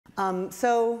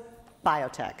So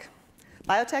biotech.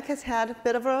 Biotech has had a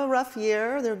bit of a rough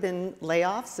year. There have been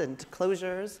layoffs and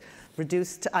closures,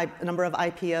 reduced number of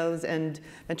IPOs and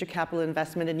venture capital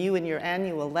investment. And you, in your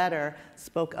annual letter,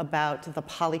 spoke about the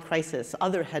polycrisis,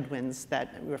 other headwinds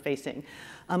that we were facing.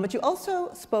 But you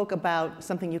also spoke about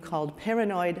something you called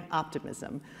paranoid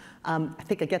optimism. I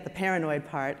think I get the paranoid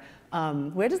part.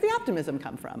 Where does the optimism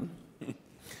come from?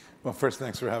 Well, first,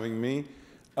 thanks for having me.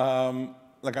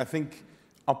 I think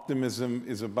optimism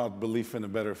is about belief in a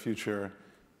better future,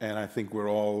 and I think we're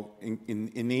all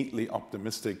innately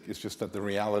optimistic. It's just that the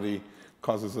reality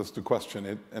causes us to question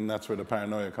it, and that's where the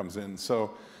paranoia comes in.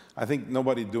 So I think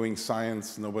nobody doing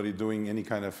science, nobody doing any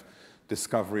kind of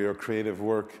discovery or creative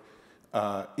work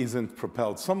isn't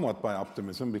propelled somewhat by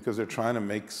optimism, because they're trying to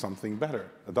make something better.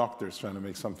 A doctor's trying to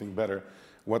make something better.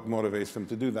 What motivates them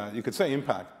to do that? You could say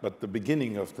impact, but the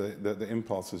beginning of the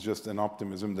impulse is just an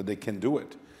optimism that they can do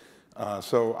it.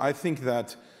 So I think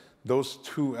that those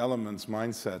two elements,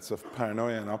 mindsets of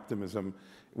paranoia and optimism,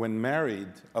 when married,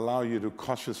 allow you to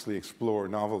cautiously explore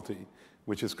novelty,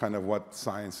 which is kind of what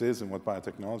science is and what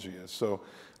biotechnology is. So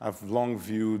I've long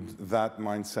viewed that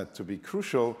mindset to be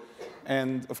crucial.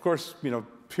 And of course,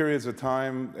 periods of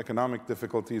time, economic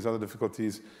difficulties, other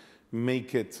difficulties,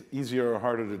 make it easier or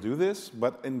harder to do this.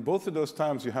 But in both of those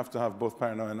times, you have to have both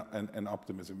paranoia and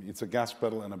optimism. It's a gas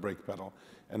pedal and a brake pedal,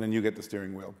 and then you get the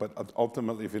steering wheel. But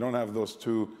ultimately, if you don't have those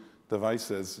two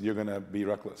devices, you're going to be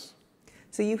reckless.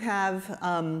 So you have,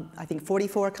 I think,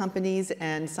 44 companies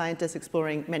and scientists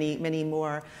exploring many, many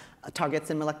more targets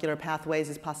and molecular pathways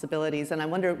as possibilities. And I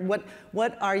wonder,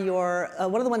 what are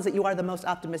the ones that you are the most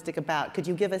optimistic about? Could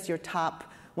you give us your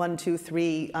top 1, 2,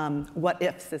 3 what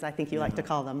ifs, as I think you like to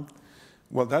call them?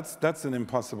 Well, that's an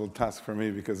impossible task for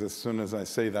me, because as soon as I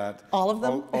say that, all of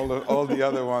them, all the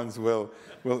other ones will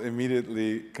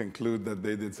immediately conclude that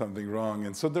they did something wrong.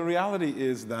 And so the reality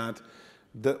is that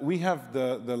we have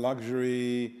the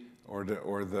luxury or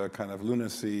the kind of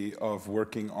lunacy of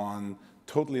working on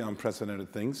totally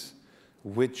unprecedented things,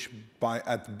 which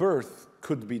at birth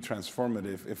could be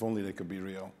transformative if only they could be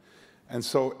real. And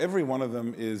so every one of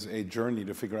them is a journey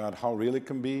to figure out how real it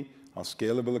can be, how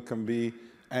scalable it can be,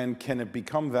 and can it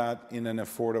become that in an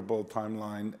affordable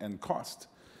timeline and cost.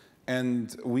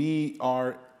 And we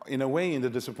are, in a way, in the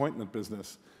disappointment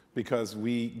business, because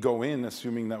we go in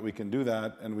assuming that we can do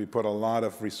that, and we put a lot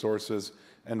of resources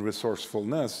and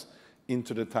resourcefulness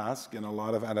into the task, and a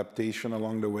lot of adaptation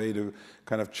along the way to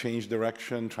kind of change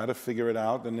direction, try to figure it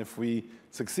out. And if we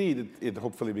succeed, it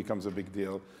hopefully becomes a big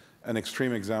deal. An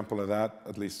extreme example of that,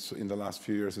 at least in the last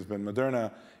few years, has been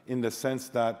Moderna, in the sense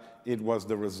that it was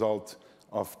the result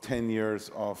of 10 years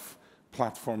of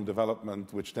platform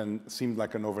development, which then seemed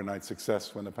like an overnight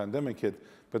success when the pandemic hit.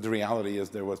 But the reality is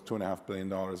there was $2.5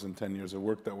 billion and 10 years of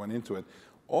work that went into it.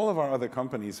 All of our other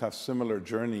companies have similar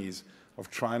journeys of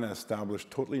trying to establish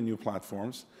totally new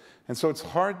platforms. And so it's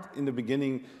hard in the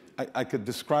beginning. I could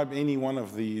describe any one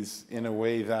of these in a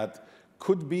way that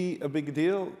could be a big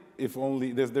deal, if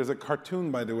only. There's a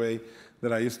cartoon, by the way,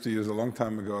 that I used to use a long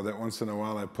time ago that once in a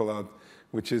while I pull out,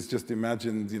 which is just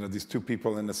imagine these two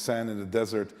people in the sand in the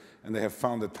desert, and they have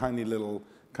found a tiny little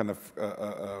kind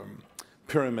of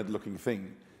pyramid-looking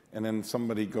thing. And then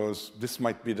somebody goes, this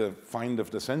might be the find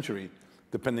of the century,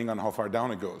 depending on how far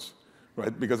down it goes,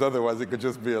 right? Because otherwise it could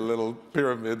just be a little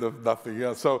pyramid of nothing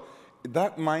else. So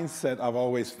that mindset I've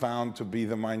always found to be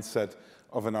the mindset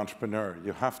of an entrepreneur.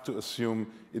 You have to assume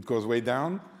it goes way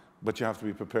down, but you have to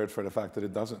be prepared for the fact that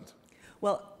it doesn't.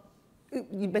 Well,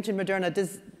 you mentioned Moderna.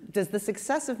 Does the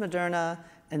success of Moderna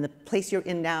and the place you're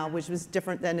in now, which was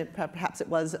different than perhaps it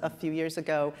was a few years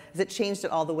ago, has it changed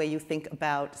at all the way you think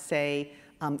about, say,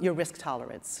 your risk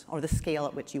tolerance or the scale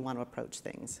at which you want to approach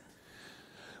things?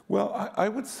 Well, I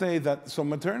would say that, so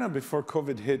Moderna, before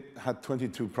COVID hit, had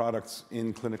 22 products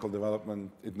in clinical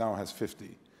development. It now has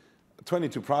 50.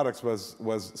 22 products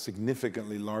was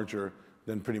significantly larger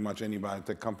than pretty much any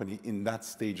biotech company in that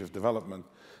stage of development.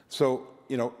 So,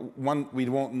 we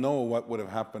won't know what would have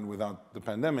happened without the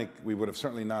pandemic. We would have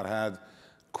certainly not had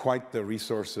quite the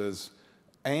resources,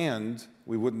 and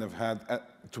we wouldn't have had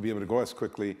to be able to go as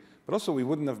quickly, but also we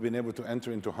wouldn't have been able to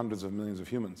enter into hundreds of millions of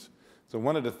humans. So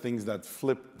one of the things that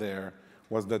flipped there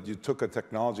was that you took a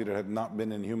technology that had not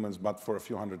been in humans but for a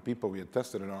few hundred people we had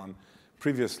tested it on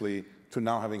previously, to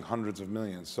now having hundreds of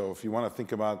millions. So if you want to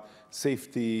think about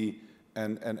safety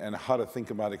and how to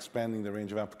think about expanding the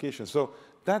range of applications. So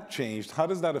that changed. How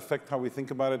does that affect how we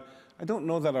think about it? I don't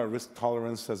know that our risk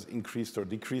tolerance has increased or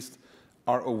decreased.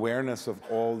 Our awareness of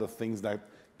all the things that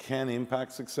can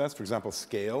impact success. For example,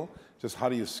 scale. Just how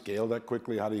do you scale that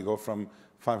quickly? How do you go from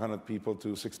 500 people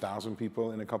to 6,000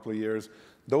 people in a couple of years?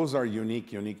 Those are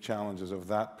unique challenges of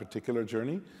that particular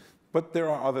journey. But there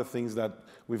are other things that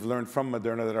we've learned from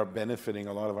Moderna that are benefiting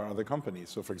a lot of our other companies.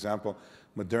 So for example,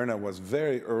 Moderna was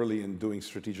very early in doing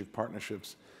strategic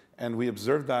partnerships, and we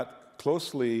observed that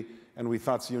closely, and we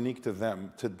thought it's unique to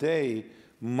them. Today,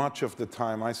 much of the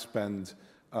time I spend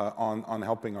on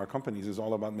helping our companies is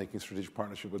all about making strategic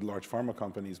partnership with large pharma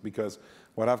companies, because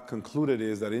what I've concluded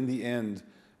is that in the end,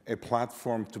 a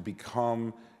platform to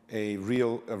become a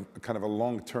real kind of a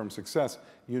long-term success,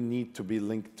 you need to be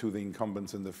linked to the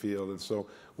incumbents in the field. And so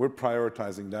we're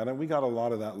prioritizing that, and we got a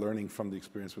lot of that learning from the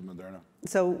experience with Moderna.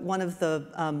 So one of the,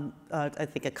 I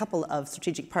think a couple of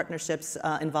strategic partnerships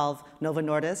involve Novo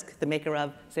Nordisk, the maker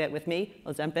of, say it with me,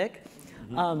 Ozempic.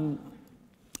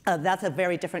 That's a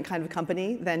very different kind of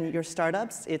company than your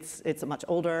startups. It's a much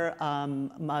older,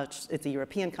 it's a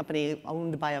European company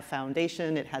owned by a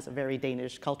foundation. It has a very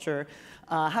Danish culture.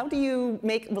 How do you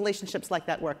make relationships like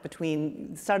that work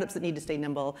between startups that need to stay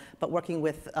nimble, but working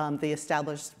with the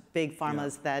established big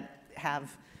pharmas that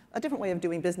have a different way of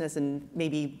doing business and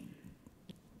maybe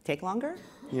take longer?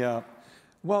 Yeah.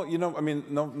 Well, you know, I mean,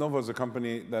 Novo is a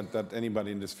company that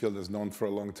anybody in this field has known for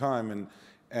a long time,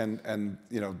 and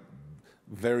you know,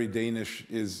 very Danish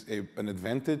is an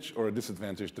advantage or a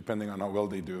disadvantage depending on how well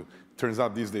they do. Turns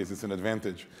out these days it's an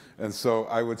advantage. And so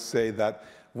I would say that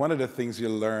one of the things you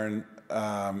learn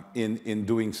in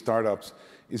doing startups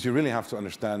is you really have to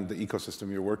understand the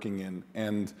ecosystem you're working in.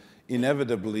 And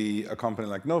inevitably, a company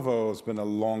like Novo has been a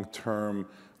long-term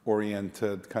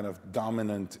oriented, kind of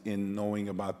dominant in knowing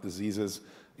about diseases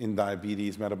in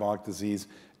diabetes, metabolic disease.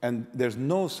 And there's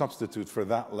no substitute for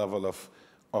that level of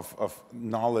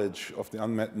knowledge of the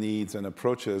unmet needs and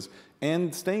approaches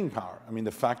and staying power. I mean,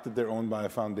 the fact that they're owned by a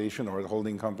foundation or a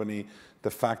holding company,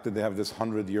 the fact that they have this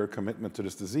 100-year commitment to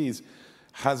this disease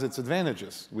has its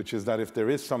advantages, which is that if there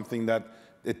is something that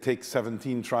it takes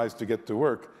 17 tries to get to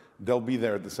work, they'll be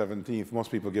there at the 17th. Most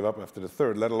people give up after the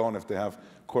third, let alone if they have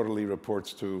quarterly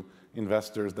reports to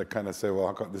investors that kind of say,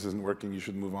 well, this isn't working, you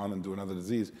should move on and do another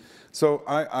disease. So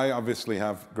I obviously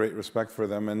have great respect for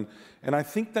them. And I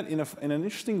think that in an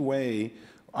interesting way,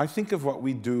 I think of what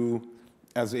we do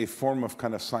as a form of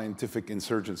kind of scientific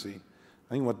insurgency.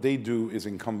 I think what they do is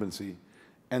incumbency.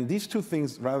 And these two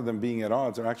things, rather than being at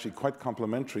odds, are actually quite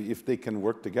complementary if they can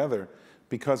work together,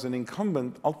 because an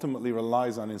incumbent ultimately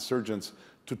relies on insurgents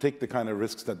to take the kind of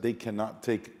risks that they cannot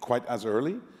take quite as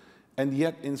early. And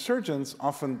yet insurgents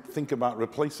often think about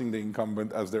replacing the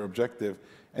incumbent as their objective.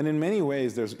 And in many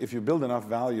ways, if you build enough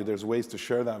value, there's ways to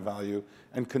share that value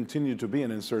and continue to be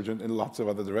an insurgent in lots of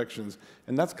other directions.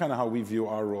 And that's kind of how we view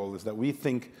our role, is that we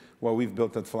think what we've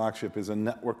built at Flagship is a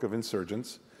network of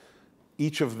insurgents,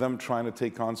 each of them trying to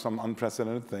take on some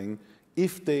unprecedented thing.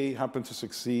 If they happen to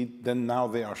succeed, then now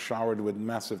they are showered with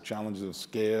massive challenges of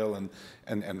scale and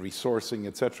resourcing,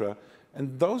 et cetera.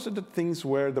 And those are the things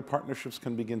where the partnerships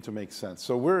can begin to make sense.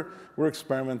 So we're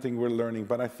experimenting, we're learning,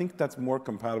 but I think that's more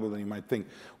compatible than you might think.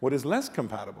 What is less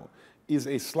compatible is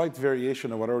a slight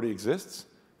variation of what already exists,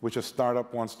 which a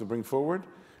startup wants to bring forward,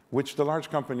 which the large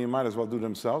company might as well do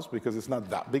themselves because it's not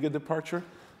that big a departure.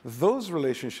 Those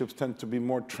relationships tend to be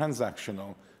more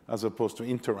transactional as opposed to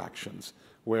interactions,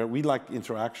 where we like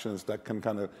interactions that can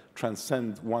kind of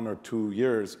transcend 1 or 2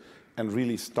 years and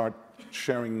really start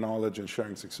sharing knowledge and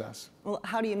sharing success. Well,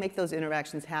 how do you make those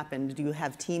interactions happen? Do you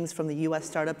have teams from the US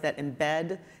startup that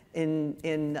embed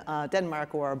in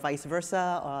Denmark or vice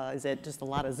versa? Is it just a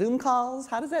lot of Zoom calls?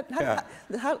 How does that,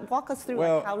 walk us through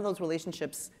how do those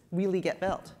relationships really get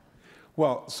built?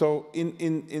 Well, so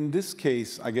in this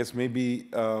case, I guess maybe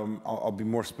I'll be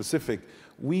more specific.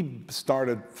 We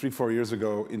started 3-4 years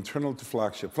ago internal to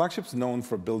Flagship. Flagship's known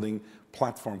for building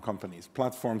platform companies.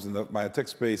 Platforms in the biotech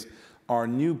space are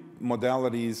new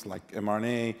modalities like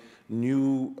mRNA,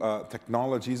 new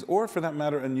technologies, or for that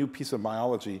matter, a new piece of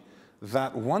biology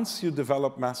that once you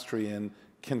develop mastery in,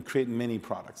 can create many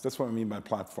products. That's what I mean by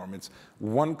platform. It's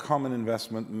one common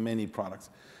investment, many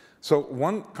products. So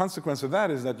one consequence of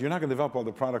that is that you're not going to develop all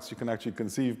the products you can actually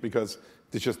conceive, because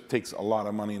it just takes a lot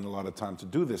of money and a lot of time to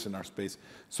do this in our space.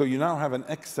 So you now have an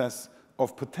excess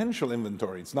of potential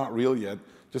inventory. It's not real yet,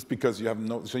 just because you have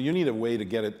so you need a way to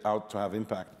get it out to have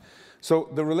impact. So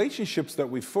the relationships that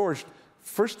we forged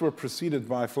first were preceded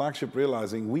by Flagship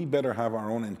realizing we better have our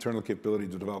own internal capability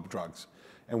to develop drugs.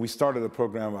 And we started a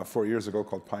program about 4 years ago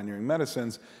called Pioneering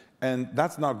Medicines, and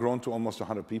that's now grown to almost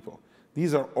 100 people.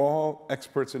 These are all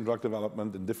experts in drug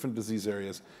development in different disease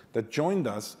areas that joined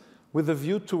us with a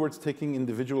view towards taking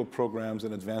individual programs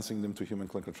and advancing them to human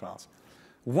clinical trials.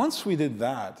 Once we did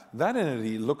that, that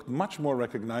entity looked much more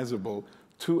recognizable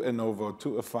to a Novo,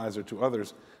 to a Pfizer, to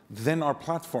others, than our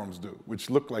platforms do, which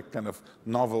look like kind of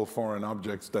novel foreign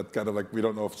objects that kind of like, we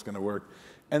don't know if it's going to work.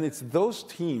 And it's those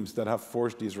teams that have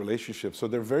forged these relationships. So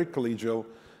they're very collegial,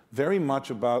 very much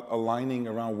about aligning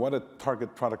around what a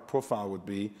target product profile would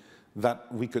be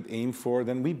that we could aim for.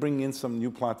 Then we bring in some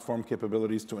new platform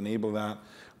capabilities to enable that.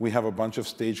 We have a bunch of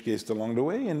stage gates along the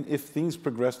way. And if things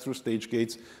progress through stage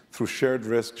gates, through shared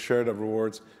risk, shared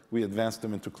rewards, we advance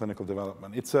them into clinical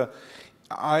development. It's a,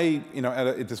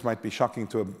 this might be shocking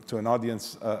to an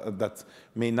audience that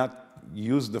may not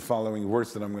use the following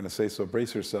words that I'm going to say, so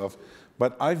brace yourself.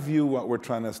 But I view what we're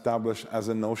trying to establish as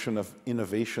a notion of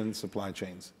innovation supply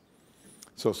chains.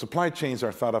 So supply chains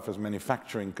are thought of as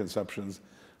manufacturing conceptions,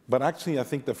 but actually I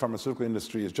think the pharmaceutical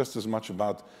industry is just as much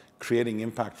about creating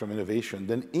impact from innovation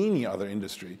than any other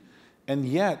industry. And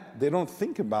yet they don't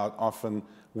think about often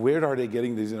where are they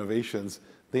getting these innovations.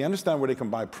 They understand where they can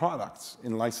buy products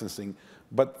in licensing,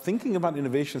 but thinking about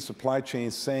innovation supply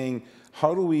chains, saying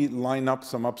how do we line up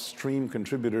some upstream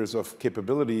contributors of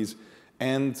capabilities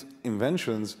and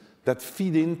inventions that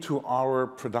feed into our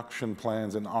production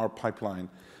plans and our pipeline.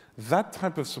 That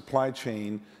type of supply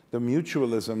chain, the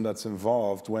mutualism that's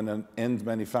involved when an end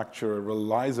manufacturer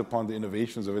relies upon the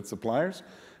innovations of its suppliers,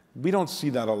 we don't see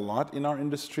that a lot in our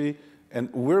industry.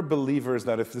 And we're believers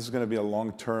that if this is going to be a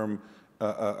long-term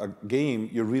game,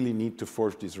 you really need to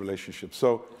forge these relationships.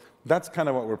 So that's kind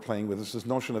of what we're playing with, is this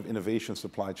notion of innovation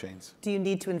supply chains. Do you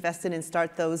need to invest in and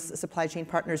start those supply chain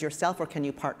partners yourself, or can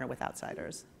you partner with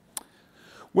outsiders?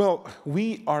 Well,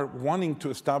 we are wanting to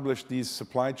establish these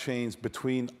supply chains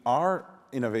between our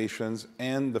innovations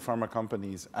and the pharma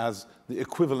companies as the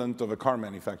equivalent of a car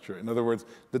manufacturer. In other words,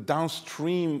 the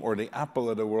downstream or the Apple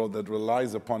of the world that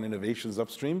relies upon innovations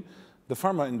upstream, the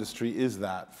pharma industry is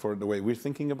that for the way we're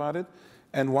thinking about it.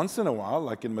 And once in a while,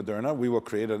 like in Moderna, we will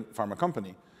create a pharma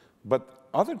company. But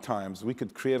other times, we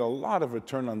could create a lot of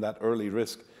return on that early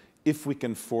risk if we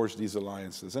can forge these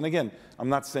alliances. And again, I'm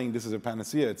not saying this is a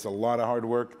panacea. It's a lot of hard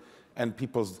work, and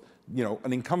people's,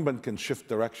 an incumbent can shift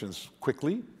directions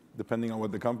quickly, depending on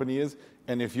what the company is.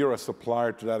 And if you're a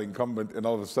supplier to that incumbent and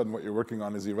all of a sudden what you're working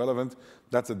on is irrelevant,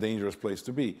 that's a dangerous place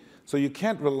to be. So you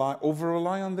can't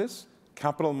over-rely on this.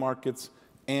 Capital markets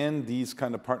and these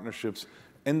kind of partnerships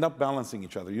end up balancing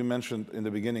each other. You mentioned in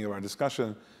the beginning of our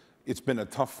discussion, it's been a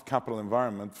tough capital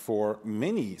environment for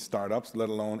many startups, let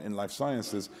alone in life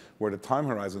sciences, where the time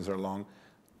horizons are long.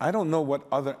 I don't know what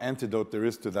other antidote there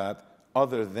is to that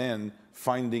other than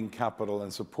finding capital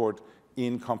and support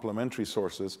in complementary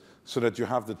sources so that you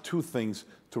have the two things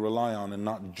to rely on and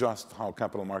not just how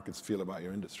capital markets feel about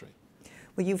your industry.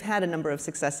 Well, you've had a number of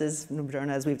successes, Moderna,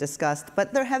 as we've discussed,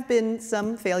 but there have been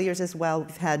some failures as well.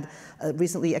 We've had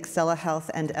recently Excella Health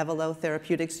and Evelo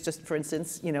Therapeutics, just for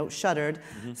instance, shuttered.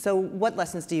 Mm-hmm. So what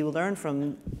lessons do you learn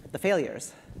from the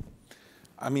failures?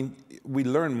 I mean, we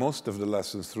learn most of the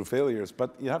lessons through failures,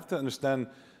 but you have to understand,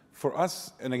 for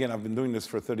us, and again, I've been doing this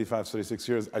for 35, 36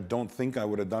 years, I don't think I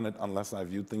would have done it unless I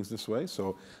viewed things this way.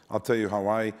 So I'll tell you how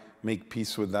I make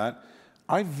peace with that.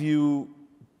 I view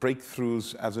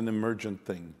breakthroughs as an emergent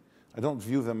thing. I don't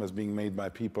view them as being made by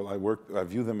people. I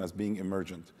view them as being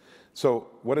emergent.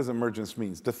 So what does emergence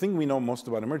mean? The thing we know most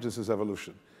about emergence is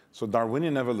evolution. So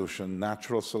Darwinian evolution,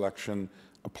 natural selection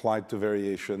applied to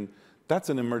variation, that's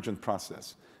an emergent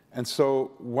process. And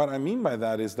so what I mean by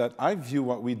that is that I view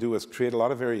what we do as create a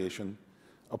lot of variation,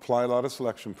 apply a lot of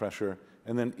selection pressure,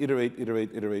 and then iterate, iterate,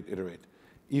 iterate, iterate.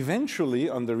 Eventually,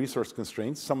 under resource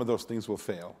constraints, some of those things will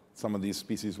fail. Some of these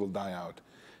species will die out.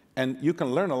 And you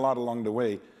can learn a lot along the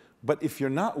way, but if you're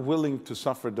not willing to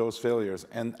suffer those failures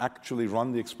and actually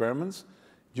run the experiments,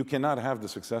 you cannot have the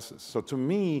successes. So to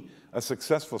me, a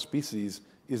successful species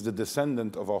is the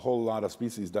descendant of a whole lot of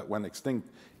species that went extinct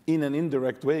in an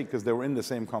indirect way because they were in the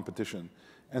same competition.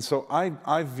 And so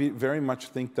I very much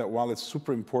think that while it's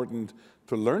super important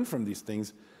to learn from these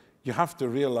things, you have to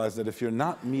realize that if you're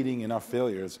not meeting enough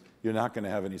failures, you're not going to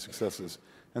have any successes.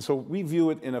 And so we view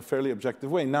it in a fairly objective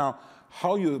way. Now,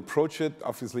 how you approach it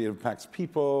obviously impacts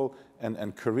people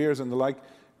and careers and the like.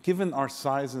 Given our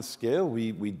size and scale,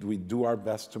 we do our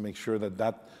best to make sure that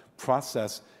that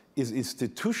process is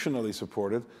institutionally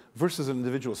supported versus an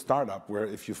individual startup where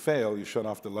if you fail, you shut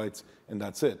off the lights and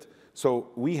that's it. So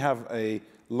we have a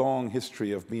long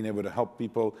history of being able to help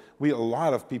people. A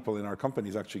lot of people in our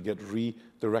companies actually get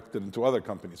redirected into other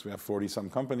companies. We have 40-some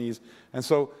companies. And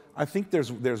so I think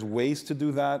there's ways to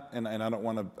do that, and I don't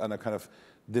want to kind of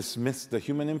dismiss the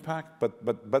human impact,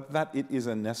 but that it is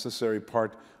a necessary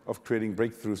part of creating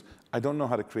breakthroughs. I don't know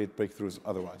how to create breakthroughs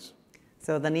otherwise.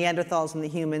 So the Neanderthals and the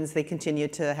humans, they continue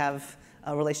to have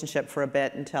relationship for a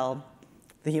bit until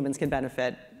the humans can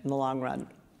benefit in the long run.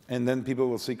 And then people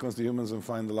will sequence the humans and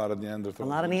find a lot of Neanderthals. A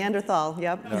lot of Neanderthal,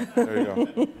 yep. Yeah, there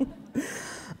you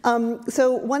go.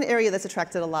 So one area that's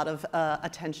attracted a lot of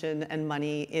attention and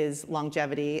money is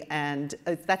longevity, and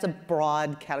that's a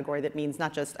broad category that means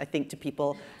not just, I think, to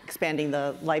people expanding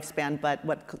the lifespan, but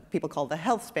what people call the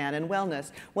health span and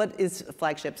wellness. What is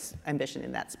Flagship's ambition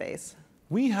in that space?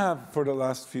 We have, for the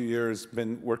last few years,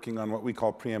 been working on what we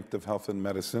call preemptive health and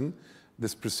medicine.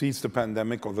 This precedes the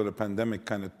pandemic, although the pandemic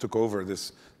kind of took over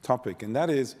this topic. And that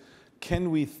is,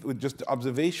 can we, with just the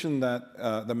observation that,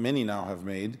 that many now have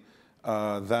made,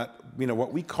 that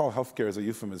what we call healthcare is a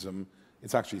euphemism,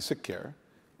 it's actually sick care.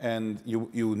 And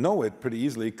you know it pretty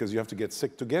easily because you have to get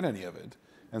sick to get any of it.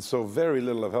 And so very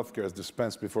little of healthcare is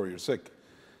dispensed before you're sick.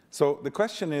 So the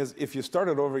question is, if you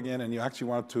started over again and you actually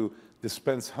wanted to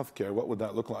dispense healthcare, what would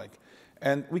that look like?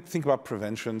 And we think about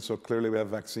prevention, so clearly we have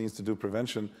vaccines to do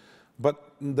prevention.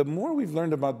 But the more we've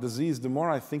learned about disease, the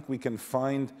more I think we can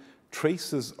find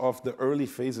traces of the early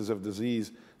phases of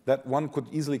disease that one could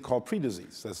easily call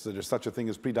pre-disease. There's such a thing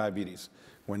as prediabetes.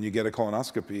 When you get a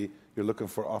colonoscopy, you're looking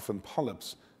for often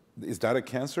polyps. Is that a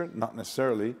cancer? Not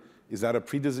necessarily. Is that a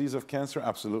pre-disease of cancer?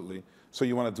 Absolutely. So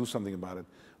you want to do something about it.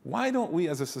 Why don't we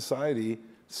as a society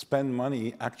spend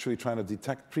money actually trying to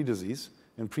detect pre-disease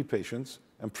in pre-patients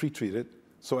and pre-treat it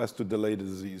so as to delay the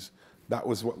disease? That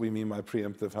was what we mean by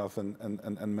preemptive health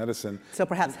and medicine. So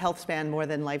perhaps health span more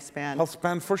than lifespan. Health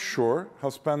span for sure,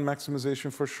 health span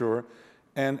maximization for sure.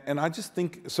 And I just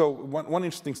think, so one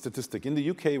interesting statistic, in the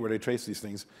UK where they trace these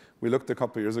things, we looked a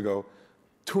couple of years ago,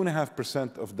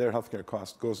 2.5% of their healthcare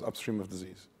cost goes upstream of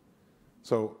disease.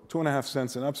 So 2.5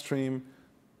 cents in upstream,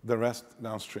 the rest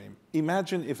downstream.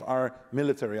 Imagine if our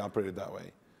military operated that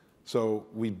way. So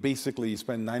we basically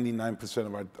spend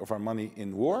 99% of our money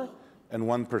in war, and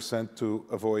 1% to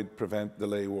avoid, prevent,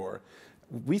 delay war.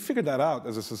 We figured that out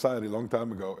as a society a long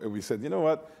time ago, and we said, you know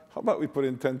what, how about we put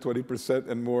in 10, 20%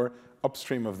 and more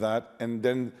upstream of that, and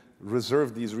then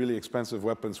reserve these really expensive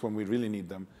weapons when we really need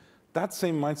them. That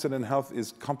same mindset in health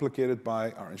is complicated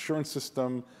by our insurance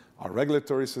system, our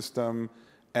regulatory system,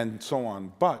 and so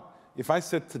on. But if I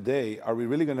said today, are we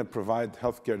really going to provide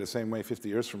healthcare the same way 50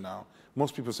 years from now?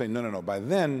 Most people say, no, no, no. By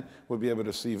then, we'll be able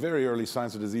to see very early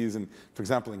signs of disease. And for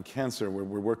example, in cancer, where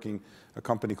we're working, a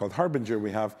company called Harbinger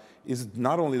we have, is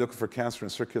not only looking for cancer in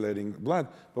circulating blood,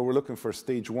 but we're looking for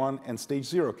stage 1 and stage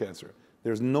 0 cancer.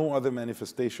 There's no other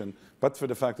manifestation, but for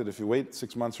the fact that if you wait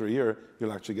 6 months or a year,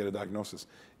 you'll actually get a diagnosis.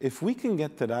 If we can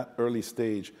get to that early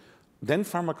stage, then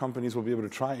pharma companies will be able to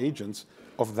try agents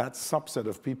of that subset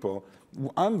of people.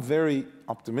 I'm very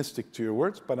optimistic to your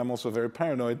words, but I'm also very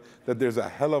paranoid that there's a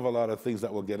hell of a lot of things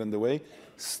that will get in the way.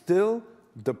 Still,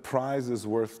 the prize is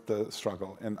worth the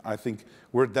struggle. And I think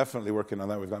we're definitely working on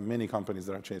that. We've got many companies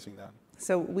that are chasing that.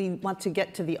 So we want to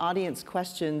get to the audience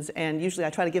questions, and usually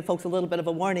I try to give folks a little bit of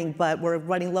a warning, but we're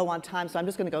running low on time, so I'm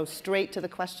just going to go straight to the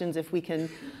questions. If we can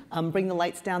bring the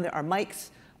lights down, there are mics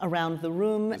around the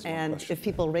room, and if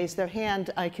people raise their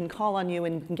hand, I can call on you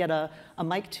and get a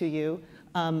mic to you.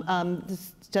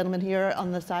 This gentleman here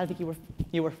on the side, I think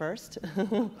you were first.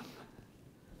 And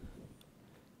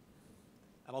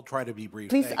I'll try to be brief.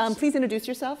 Please, please introduce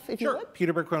yourself, if you would.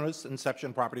 Peter Berkonis,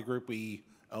 Inception Property Group. We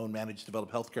own, manage,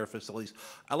 develop healthcare facilities.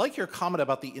 I like your comment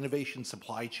about the innovation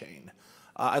supply chain.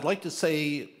 I'd like to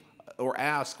say or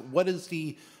ask, what is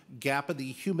the gap in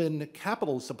the human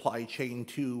capital supply chain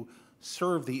to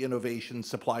serve the innovation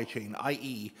supply chain,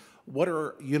 i.e., what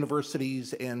are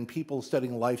universities and people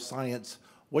studying life science,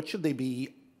 what should they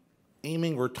be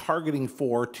aiming or targeting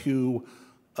for to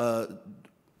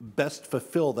best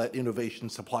fulfill that innovation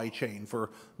supply chain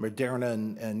for Moderna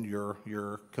and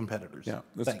your competitors? Yeah,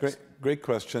 that's a great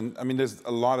question. I mean, there's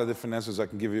a lot of different answers I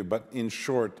can give you, but in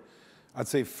short, I'd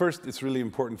say first, it's really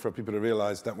important for people to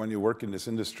realize that when you work in this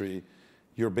industry,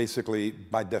 you're basically,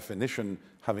 by definition,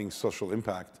 having social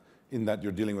impact in that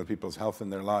you're dealing with people's health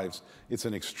and their lives. It's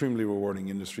an extremely rewarding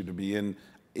industry to be in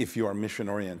if you are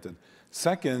mission-oriented.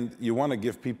 Second, you want to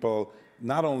give people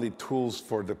not only tools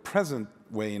for the present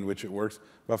way in which it works,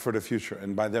 but for the future.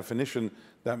 And by definition,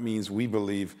 that means we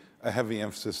believe a heavy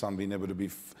emphasis on being able to be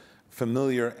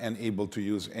familiar and able to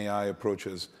use AI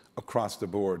approaches across the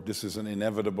board. This is an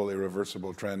inevitable,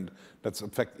 irreversible trend that's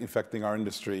affecting our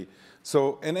industry.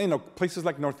 So, and places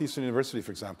like Northeastern University,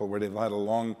 for example, where they've had a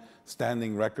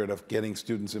long-standing record of getting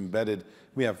students embedded,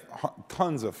 we have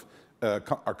tons of,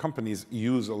 our companies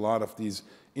use a lot of these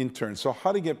interns. So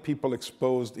how to get people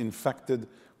exposed, infected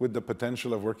with the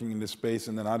potential of working in this space,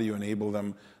 and then how do you enable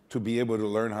them to be able to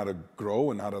learn how to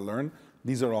grow and how to learn?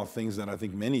 These are all things that I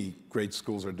think many great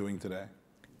schools are doing today.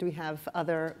 Do we have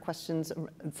other questions?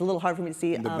 It's a little hard for me to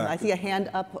see. I see a hand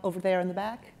up over there in the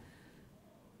back.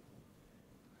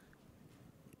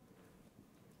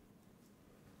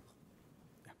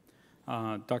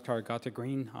 Dr. Agatha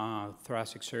Green,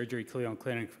 thoracic surgery, Cleveland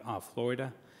Clinic,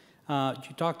 Florida.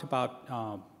 You talked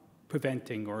about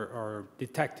preventing or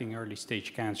detecting early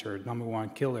stage cancer. Number one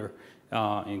killer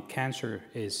in cancer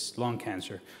is lung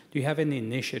cancer. Do you have any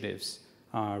initiatives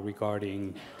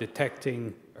regarding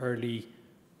detecting early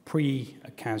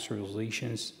pre-cancer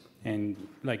lesions and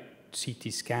like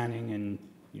CT scanning and,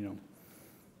 you know?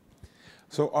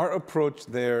 So our approach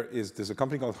there is, there's a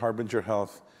company called Harbinger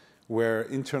Health, where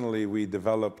internally we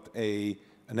developed an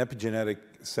epigenetic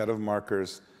set of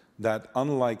markers that,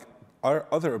 unlike our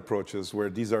other approaches where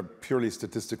these are purely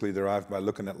statistically derived by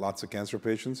looking at lots of cancer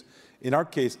patients, in our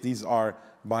case, these are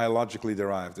biologically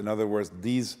derived. In other words,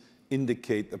 these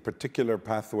indicate a particular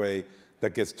pathway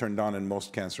that gets turned on in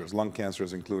most cancers, lung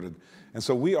cancers included. And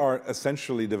so we are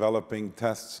essentially developing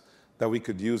tests that we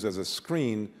could use as a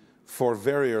screen for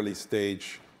very early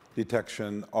stage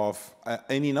detection of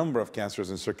any number of cancers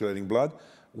in circulating blood,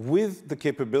 with the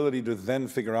capability to then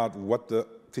figure out what the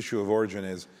tissue of origin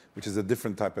is, which is a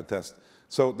different type of test.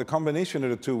 So the combination of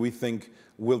the two, we think,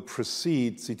 will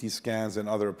precede CT scans and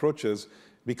other approaches,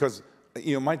 because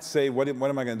you might say, what am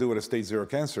I going to do with a stage 0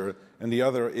 cancer? And the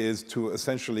other is to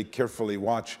essentially carefully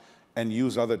watch and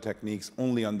use other techniques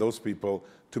only on those people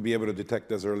to be able to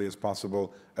detect as early as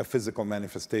possible a physical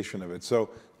manifestation of it. So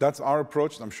that's our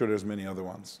approach. I'm sure there's many other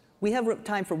ones. We have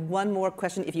time for one more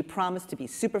question if you promise to be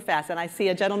super fast. And I see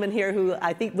a gentleman here who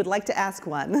I think would like to ask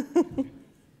one.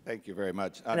 Thank you very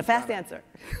much. And a fast answer.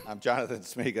 I'm Jonathan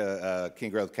Smiga,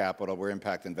 King Growth Capital. We're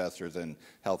impact investors in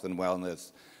health and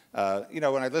wellness. You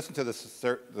know, when I listen to the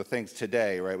things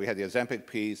today, right, we had the Ozempic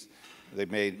piece. They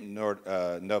made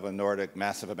Novo Nordisk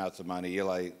massive amounts of money.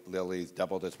 Eli Lilly's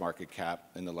doubled its market cap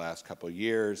in the last couple of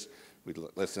years. We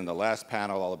listened to the last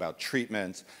panel all about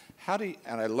treatments. How do you,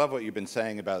 and I love what you've been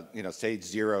saying about, you know, stage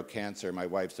 0 cancer. My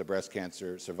wife's a breast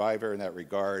cancer survivor in that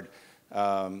regard.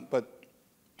 But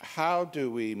how do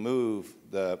we move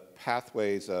the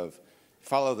pathways of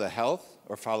follow the health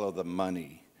or follow the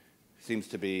money? Seems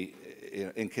to be, you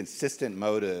know, inconsistent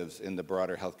motives in the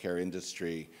broader healthcare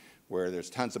industry, where there's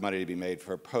tons of money to be made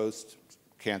for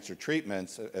post-cancer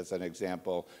treatments, as an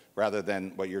example, rather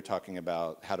than what you're talking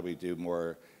about, how do we do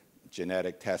more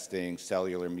genetic testing,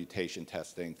 cellular mutation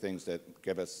testing, things that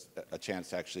give us a chance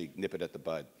to actually nip it at the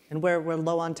bud. And we're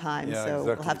low on time, yeah, so exactly.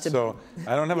 we'll have to... So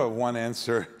I don't have a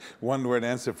one-word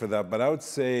answer for that, but I would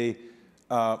say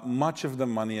much of the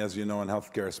money, as you know, in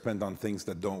healthcare is spent on things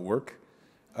that don't work,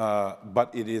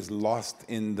 but it is lost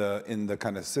in the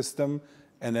kind of system.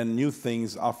 And then new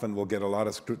things often will get a lot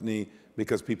of scrutiny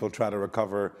because people try to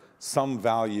recover some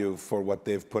value for what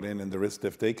they've put in and the risk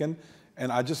they've taken.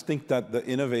 And I just think that the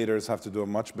innovators have to do a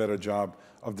much better job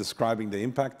of describing the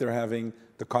impact they're having,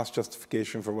 the cost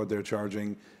justification for what they're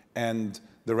charging, and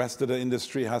the rest of the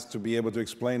industry has to be able to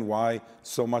explain why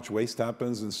so much waste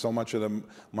happens and so much of the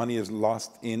money is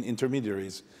lost in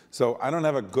intermediaries. So I don't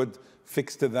have a good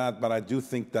fix to that, but I do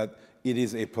think that it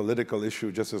is a political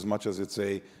issue just as much as it's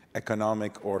an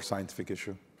economic or scientific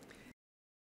issue.